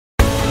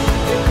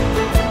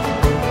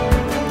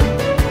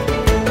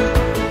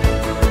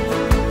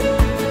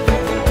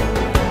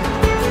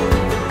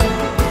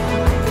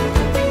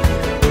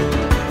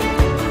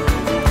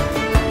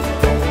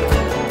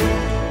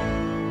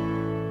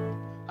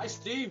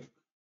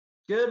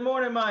Good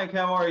morning, Mike.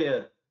 How are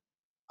you?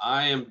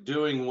 I am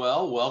doing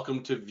well.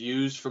 Welcome to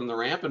Views from the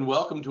Ramp, and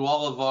welcome to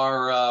all of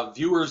our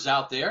viewers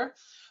out there.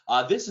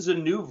 This is a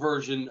new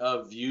version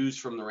of Views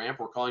from the Ramp.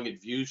 We're calling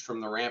it Views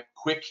from the Ramp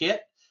Quick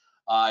Hit.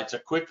 It's a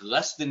quick,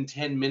 less than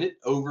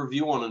 10-minute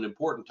overview on an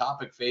important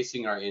topic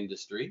facing our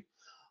industry.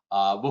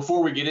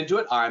 Before we get into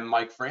it, I'm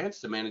Mike France,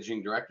 the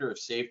Managing Director of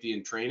Safety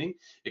and Training.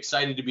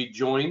 Excited to be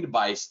joined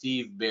by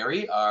Steve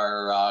Berry,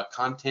 our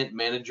Content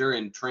Manager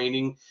and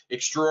Training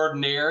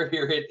Extraordinaire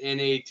here at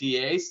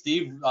NATA.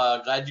 Steve,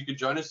 glad you could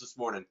join us this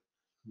morning.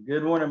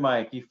 Good morning,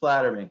 Mike. You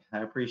flatter me.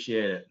 I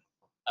appreciate it.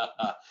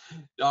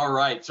 All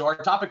right, so our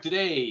topic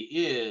today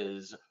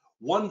is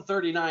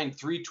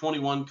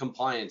 139.321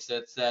 compliance.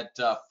 That's that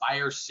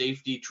fire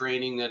safety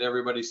training that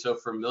everybody's so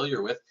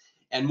familiar with.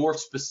 And more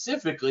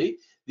specifically,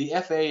 the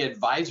FAA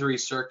Advisory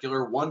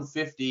Circular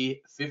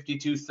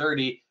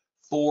 150-5230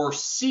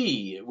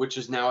 4C, which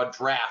is now a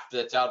draft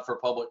that's out for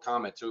public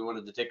comment. So we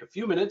wanted to take a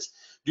few minutes,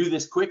 do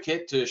this quick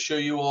hit to show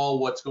you all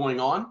what's going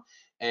on,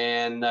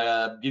 and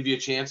give you a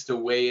chance to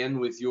weigh in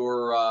with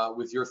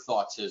your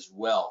thoughts as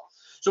well.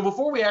 So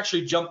before we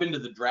actually jump into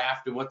the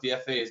draft and what the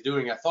FAA is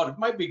doing, I thought it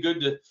might be good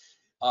to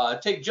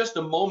take just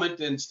a moment,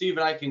 and Steve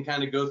and I can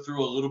kind of go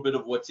through a little bit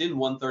of what's in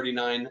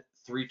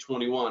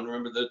 139.321.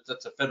 Remember that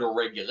that's a federal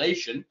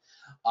regulation,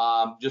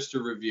 just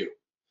to review.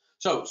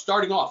 So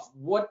starting off,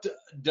 what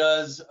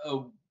does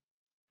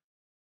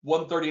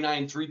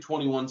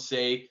 139.321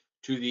 say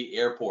to the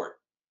airport?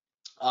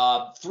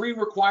 Three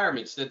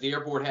requirements that the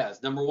airport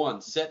has. Number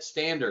one, set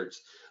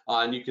standards.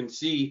 And you can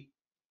see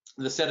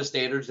the set of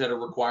standards that are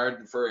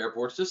required for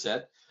airports to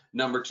set.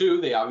 Number two,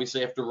 they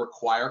obviously have to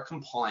require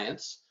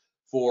compliance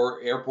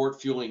for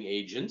airport fueling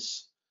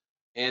agents.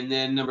 And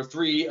then number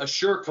three,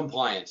 assure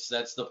compliance.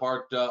 That's the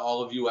part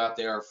all of you out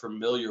there are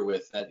familiar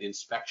with, that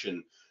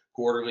inspection,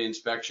 quarterly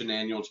inspection,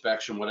 annual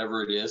inspection,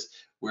 whatever it is,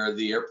 where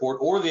the airport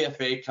or the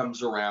FAA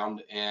comes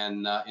around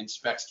and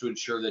inspects to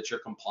ensure that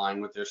you're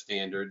complying with their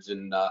standards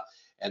and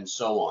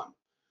so on.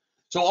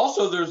 So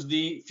also there's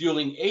the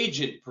fueling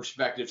agent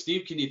perspective.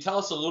 Steve, can you tell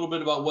us a little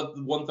bit about what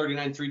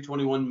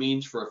 139.321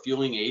 means for a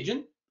fueling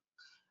agent?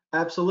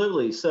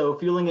 Absolutely. So,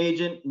 fueling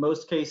agent,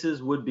 most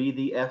cases would be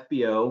the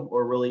FBO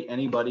or really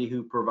anybody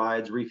who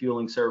provides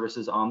refueling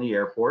services on the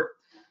airport.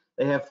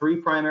 They have three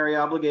primary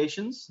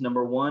obligations.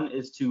 Number one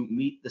is to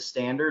meet the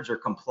standards or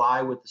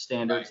comply with the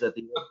standards Right.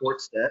 that the airport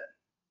set.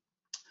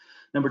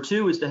 Number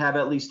two is to have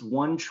at least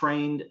one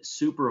trained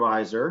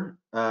supervisor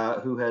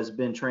who has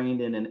been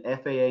trained in an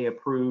FAA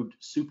approved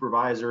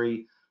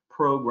supervisory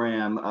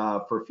program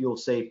for fuel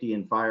safety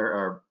and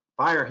fire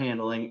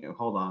handling.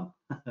 Hold on.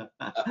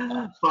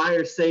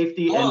 Fire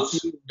safety and Close.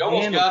 fuel You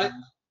almost got it.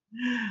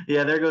 handling.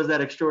 Yeah, there goes that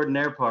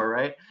extraordinaire part,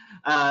 right?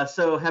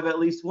 So have at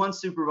least one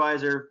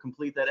supervisor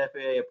complete that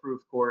FAA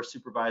approved course,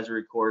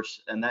 supervisory course,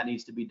 and that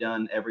needs to be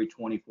done every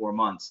 24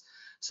 months.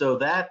 So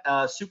that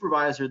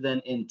supervisor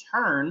then in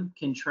turn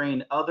can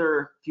train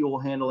other fuel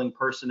handling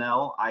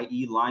personnel,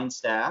 i.e. line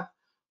staff,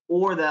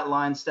 or that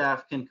line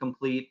staff can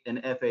complete an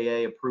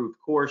FAA approved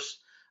course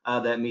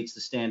that meets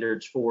the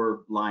standards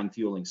for line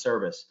fueling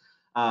service.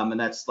 And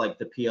that's like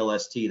the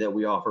PLST that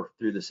we offer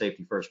through the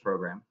Safety First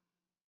program.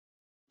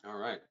 All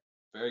right.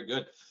 Very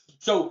good.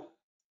 So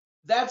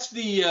that's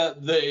the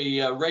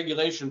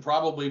regulation,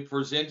 probably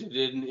presented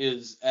in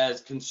is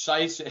as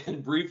concise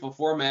and brief a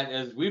format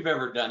as we've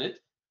ever done it.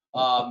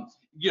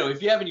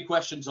 If you have any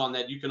questions on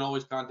that, you can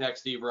always contact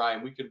Steve or I,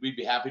 and we'd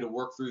be happy to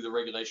work through the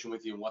regulation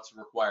with you and what's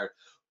required.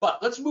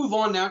 But let's move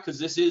on now, because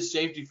this is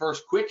Safety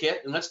First Quick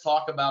Hit, and let's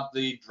talk about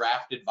the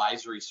draft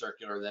advisory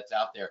circular that's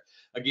out there.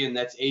 Again,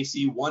 that's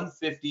AC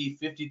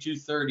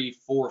 150-5230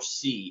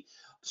 4C.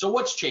 So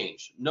what's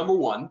changed? Number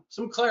one,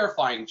 some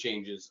clarifying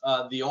changes.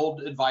 The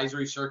old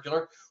advisory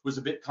circular was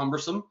a bit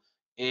cumbersome,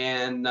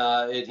 and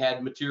it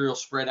had material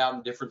spread out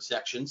in different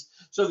sections.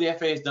 So the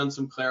FAA has done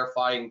some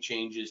clarifying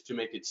changes to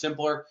make it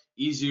simpler,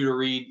 easier to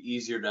read,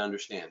 easier to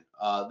understand.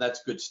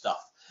 That's good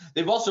stuff.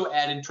 They've also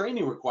added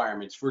training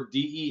requirements for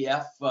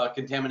DEF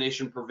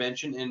contamination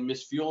prevention and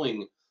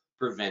misfueling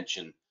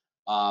prevention.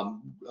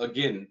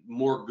 Again,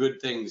 more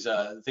good things,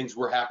 things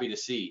we're happy to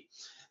see.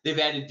 They've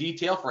added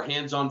detail for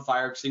hands-on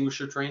fire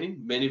extinguisher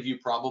training. Many of you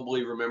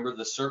probably remember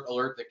the CERT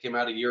alert that came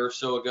out a year or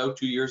so ago,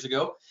 2 years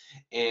ago,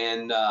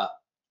 and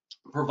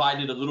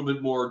provided a little bit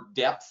more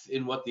depth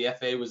in what the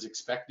FAA was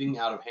expecting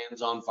out of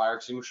hands-on fire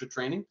extinguisher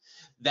training.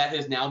 That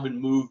has now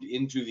been moved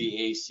into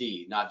the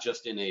AC, not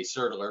just in a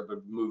CERT alert,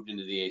 but moved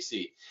into the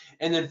AC.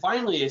 And then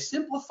finally, a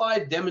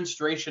simplified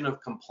demonstration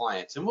of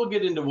compliance. And we'll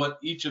get into what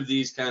each of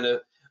these kind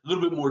of, a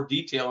little bit more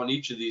detail on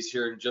each of these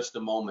here in just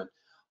a moment.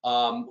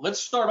 Let's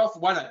start off,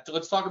 why not?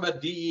 Let's talk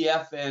about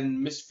DEF and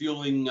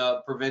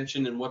misfueling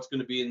prevention and what's going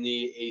to be in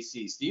the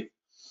AC. Steve?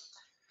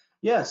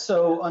 Yeah,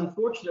 so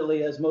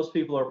unfortunately, as most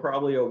people are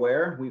probably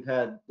aware, we've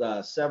had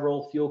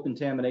several fuel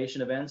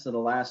contamination events in the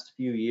last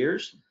few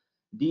years.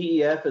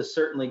 DEF has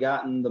certainly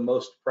gotten the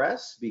most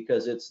press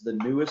because it's the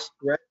newest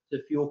threat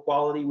to fuel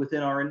quality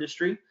within our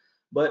industry.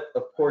 But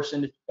of course,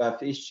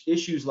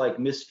 issues like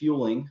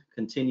misfueling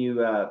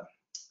continue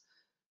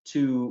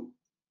to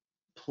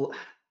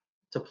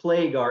to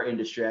plague our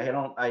industry.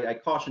 I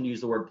caution to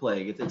use the word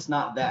plague. It's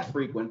not that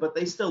frequent, but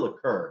they still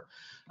occur.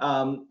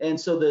 And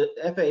so the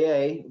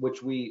FAA,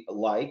 which we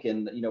like,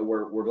 and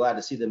we're glad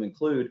to see them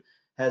include,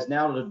 has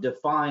now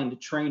defined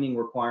training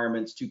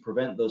requirements to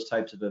prevent those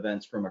types of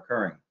events from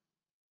occurring.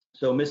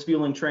 So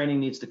misfueling training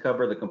needs to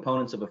cover the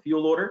components of a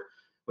fuel order,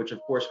 which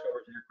of course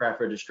covers aircraft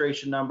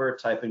registration number,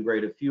 type and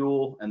grade of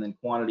fuel, and then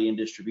quantity and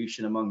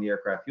distribution among the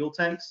aircraft fuel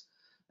tanks.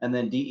 And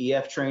then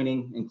DEF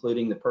training,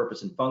 including the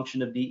purpose and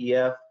function of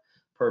DEF,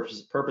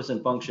 purpose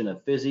and function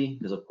of FISI,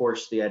 because of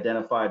course the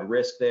identified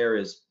risk there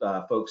is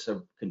folks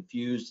have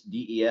confused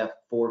DEF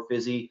for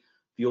FISI,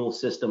 fuel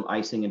system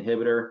icing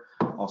inhibitor,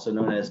 also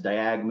known as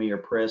diagme or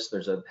PRIS.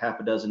 There's a half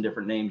a dozen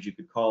different names you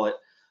could call it.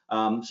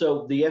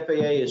 So the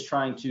FAA is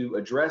trying to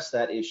address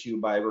that issue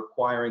by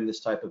requiring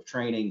this type of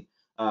training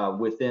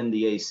within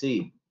the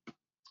AC.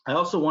 I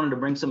also wanted to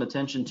bring some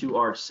attention to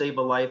our Save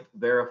a Life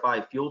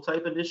Verify Fuel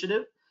Type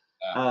initiative.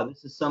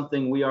 This is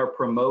something we are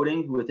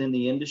promoting within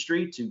the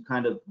industry to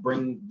kind of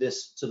bring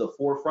this to the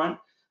forefront.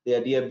 The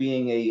idea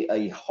being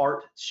a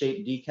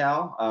heart-shaped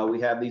decal.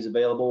 We have these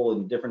available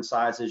in different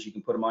sizes. You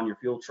can put them on your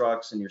fuel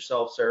trucks and your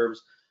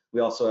self-serves. We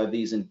also have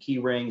these in key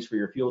rings for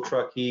your fuel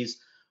truck keys.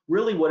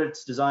 Really what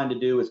it's designed to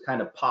do is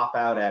kind of pop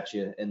out at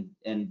you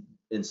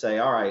and say,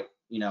 all right,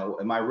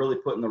 am I really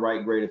putting the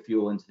right grade of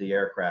fuel into the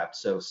aircraft?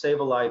 So Save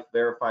a Life,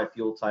 Verify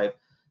Fuel Type,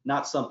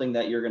 not something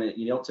that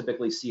you don't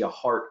typically see a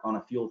heart on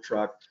a fuel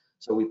truck.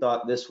 So we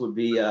thought this would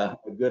be a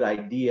good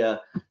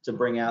idea to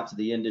bring out to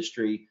the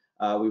industry.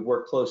 We've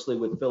worked closely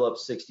with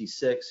Phillips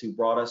 66, who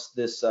brought us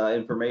this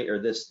information or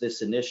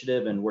this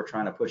initiative, and we're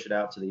trying to push it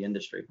out to the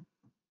industry.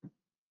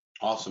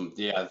 Awesome.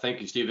 Yeah,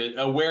 thank you, Steve.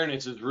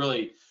 Awareness is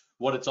really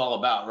what it's all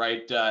about,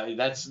 right?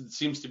 That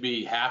seems to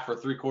be half or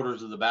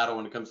three-quarters of the battle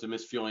when it comes to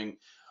misfueling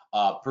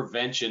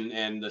prevention,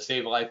 and the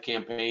Save a Life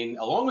campaign,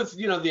 along with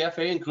the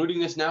FAA including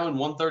this now in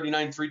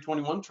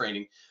 139-321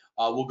 training,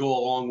 will go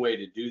a long way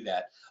to do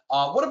that.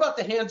 What about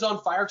the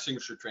hands-on fire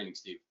extinguisher training,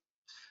 Steve?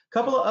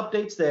 Couple of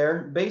updates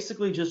there.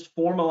 Basically, just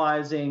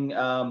formalizing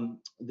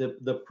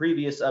the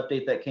previous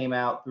update that came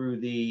out through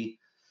the.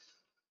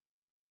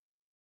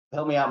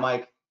 Help me out,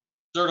 Mike.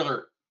 CERT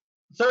alert.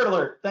 CERT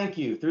alert. Thank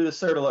you. Through the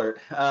CERT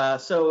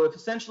alert. So it's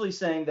essentially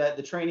saying that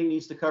the training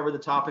needs to cover the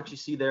topics you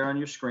see there on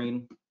your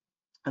screen.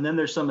 And then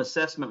there's some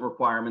assessment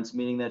requirements,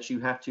 meaning that you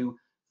have to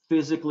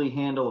physically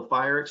handle a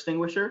fire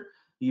extinguisher.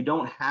 You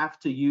don't have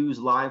to use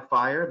live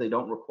fire. They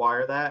don't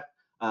require that,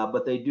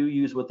 but they do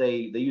use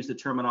they use the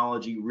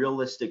terminology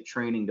realistic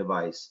training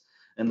device.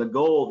 And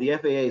the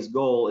FAA's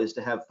goal is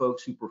to have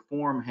folks who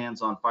perform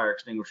hands-on fire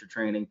extinguisher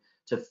training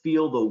to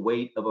feel the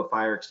weight of a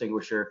fire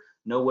extinguisher,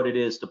 know what it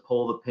is to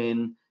pull the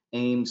pin,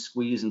 aim,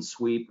 squeeze, and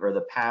sweep, or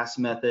the pass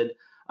method.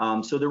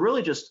 So they're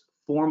really just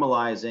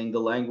formalizing the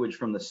language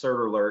from the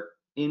CERT alert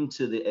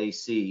into the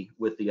AC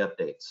with the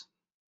updates.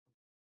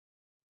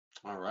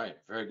 All right,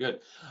 very good.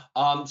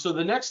 So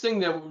the next thing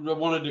that I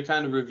wanted to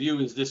kind of review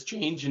is this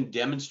change in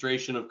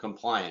demonstration of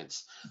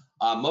compliance.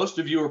 Most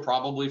of you are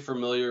probably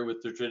familiar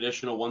with the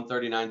traditional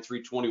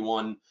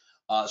 139-321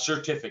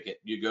 certificate.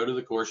 You go to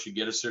the course, you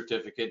get a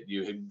certificate,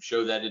 you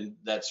show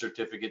that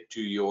certificate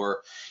to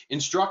your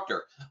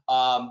instructor.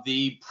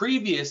 The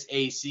previous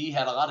AC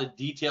had a lot of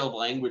detailed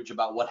language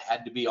about what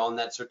had to be on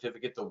that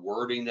certificate, the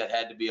wording that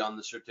had to be on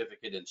the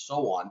certificate, and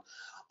so on,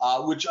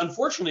 which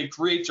unfortunately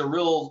creates a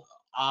real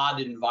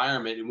odd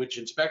environment in which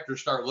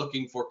inspectors start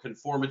looking for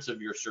conformance of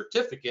your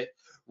certificate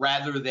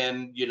rather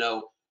than,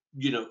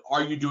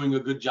 are you doing a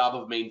good job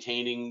of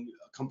maintaining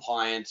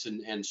compliance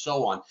and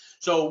so on.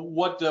 So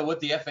what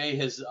the FAA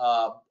has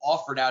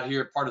offered out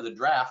here, part of the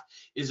draft,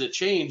 is a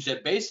change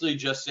that basically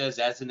just says,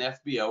 as an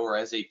FBO or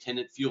as a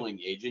tenant fueling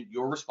agent,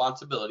 your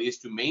responsibility is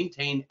to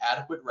maintain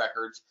adequate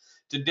records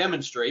to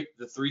demonstrate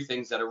the three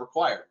things that are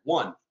required.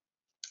 One,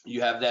 you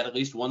have that at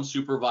least one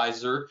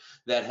supervisor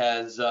that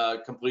has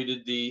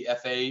completed the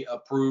FAA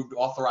approved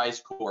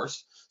authorized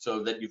course,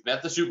 so that you've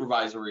met the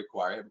supervisor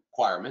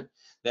requirement,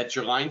 that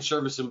your line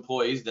service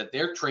employees, that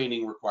their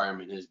training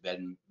requirement has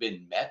been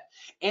met,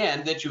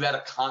 and that you've had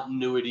a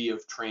continuity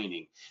of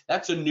training.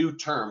 That's a new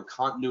term,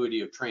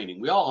 continuity of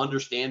training. We all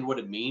understand what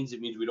it means.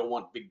 It means we don't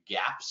want big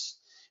gaps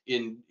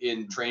in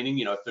training.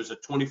 If there's a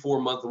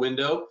 24-month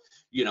window,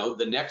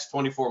 the next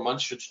 24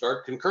 months should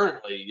start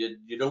concurrently.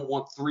 You don't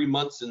want 3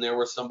 months in there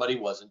where somebody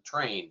wasn't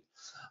trained.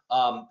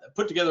 I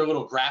put together a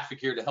little graphic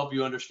here to help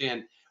you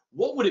understand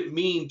what would it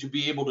mean to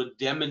be able to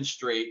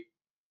demonstrate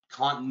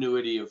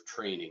continuity of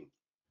training.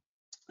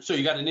 So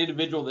you got an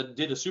individual that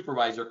did a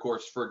supervisor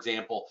course, for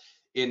example,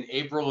 in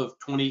April of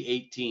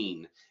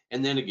 2018.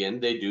 And then again,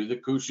 they do the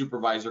crew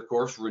supervisor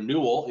course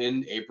renewal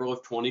in April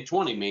of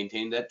 2020,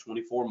 maintain that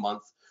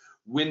 24-month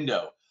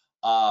window.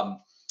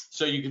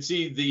 So you can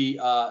see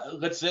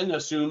let's then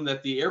assume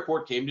that the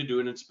airport came to do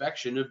an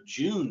inspection of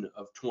June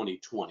of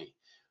 2020.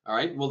 All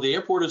right, well, the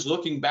airport is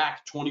looking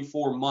back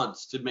 24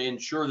 months to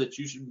ensure that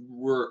you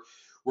were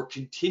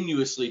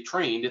continuously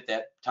trained at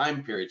that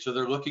time period. So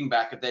they're looking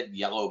back at that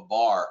yellow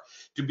bar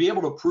to be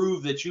able to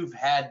prove that you've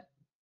had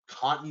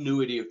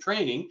continuity of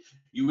training,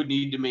 you would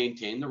need to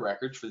maintain the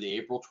records for the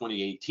April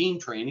 2018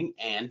 training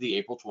and the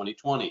April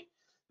 2020.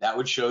 That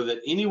would show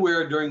that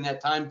anywhere during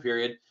that time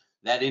period,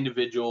 that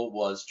individual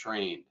was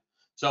trained.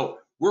 So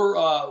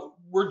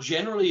we're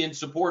generally in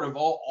support of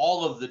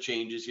all of the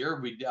changes here.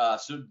 We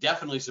so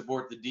definitely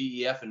support the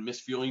DEF and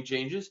misfueling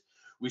changes.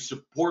 We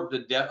support the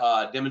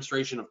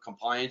demonstration of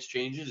compliance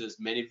changes. As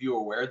many of you are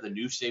aware, the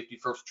new Safety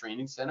First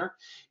Training Center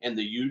and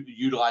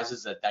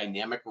utilizes a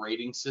dynamic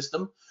rating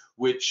system,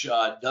 which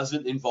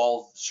doesn't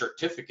involve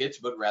certificates,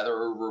 but rather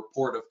a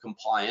report of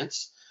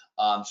compliance.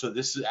 So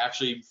this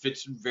actually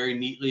fits very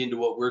neatly into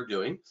what we're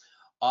doing.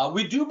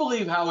 We do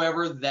believe,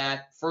 however,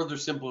 that further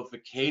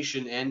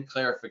simplification and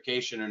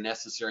clarification are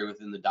necessary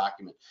within the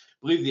document. I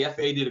believe the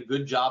FAA did a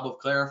good job of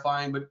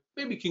clarifying, but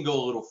maybe can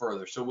go a little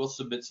further. So we'll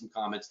submit some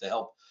comments to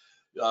help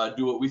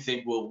do what we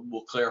think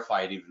will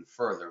clarify it even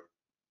further.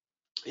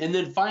 And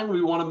then finally,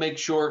 we want to make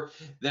sure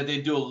that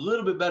they do a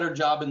little bit better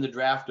job in the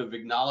draft of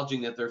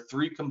acknowledging that there are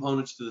 3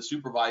 components to the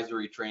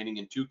supervisory training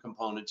and 2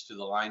 components to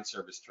the line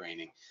service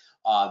training.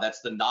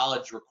 That's the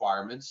knowledge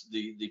requirements,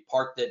 the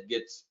part that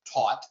gets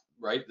taught,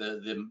 right?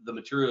 The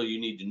material you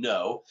need to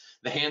know,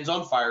 the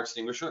hands-on fire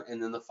extinguisher,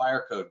 and then the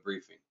fire code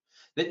briefing.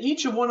 That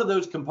each of one of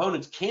those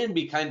components can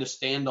be kind of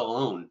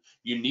standalone.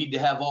 You need to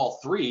have all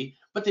 3,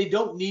 but they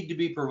don't need to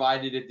be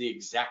provided at the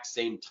exact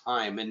same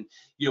time. And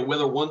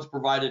whether one's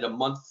provided a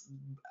month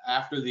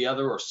after the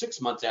other or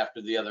 6 months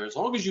after the other, as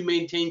long as you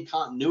maintain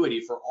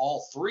continuity for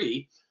all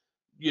 3,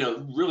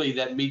 really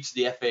that meets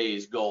the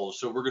FAA's goals.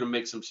 So we're going to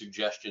make some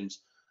suggestions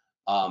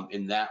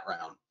in that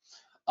round.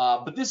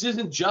 But this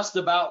isn't just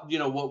about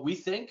what we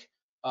think.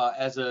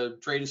 As a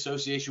trade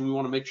association, we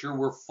want to make sure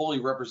we're fully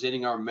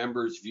representing our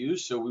members'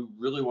 views. So we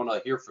really want to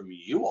hear from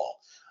you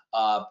all.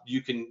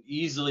 You can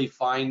easily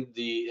find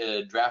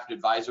the draft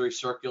advisory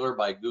circular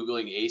by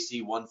Googling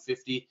AC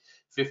 150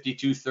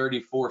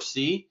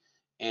 5234C,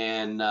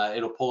 and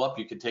it'll pull up.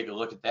 You can take a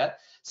look at that.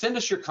 Send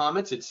us your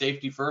comments at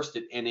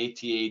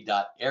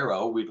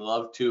safetyfirst@nata.aero. We'd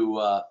love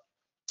to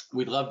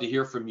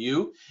hear from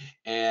you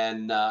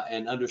and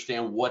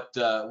understand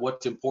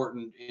what's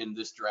important in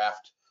this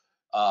draft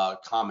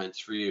comments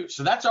for you.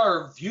 So that's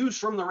our views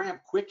from the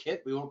ramp quick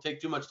hit. We won't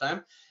take too much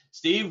time.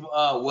 Steve,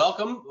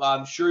 welcome.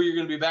 I'm sure you're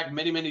going to be back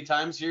many, many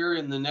times here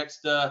in the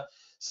next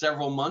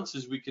several months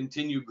as we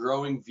continue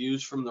growing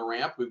views from the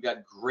ramp. We've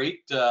got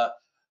great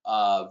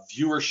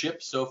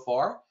viewership so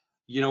far.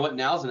 You know what?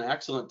 Now's an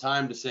excellent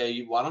time to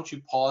say, why don't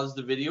you pause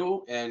the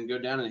video and go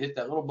down and hit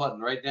that little button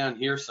right down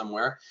here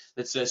somewhere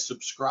that says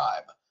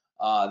subscribe.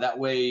 That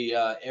way,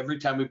 every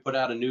time we put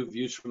out a new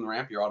views from the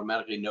ramp, you're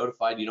automatically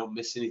notified. You don't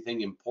miss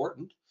anything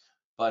important.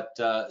 But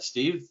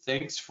Steve,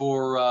 thanks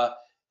for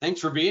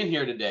being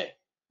here today.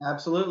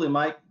 Absolutely,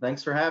 Mike.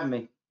 Thanks for having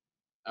me.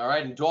 All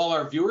right, and to all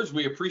our viewers,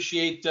 we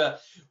appreciate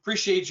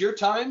your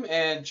time,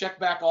 and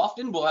check back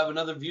often. We'll have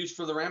another views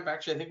for the ramp.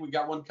 Actually, I think we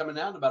got one coming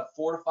out in about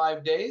 4 to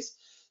 5 days.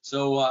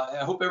 So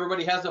I hope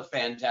everybody has a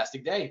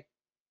fantastic day.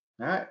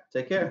 All right,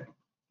 take care.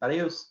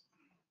 Adios.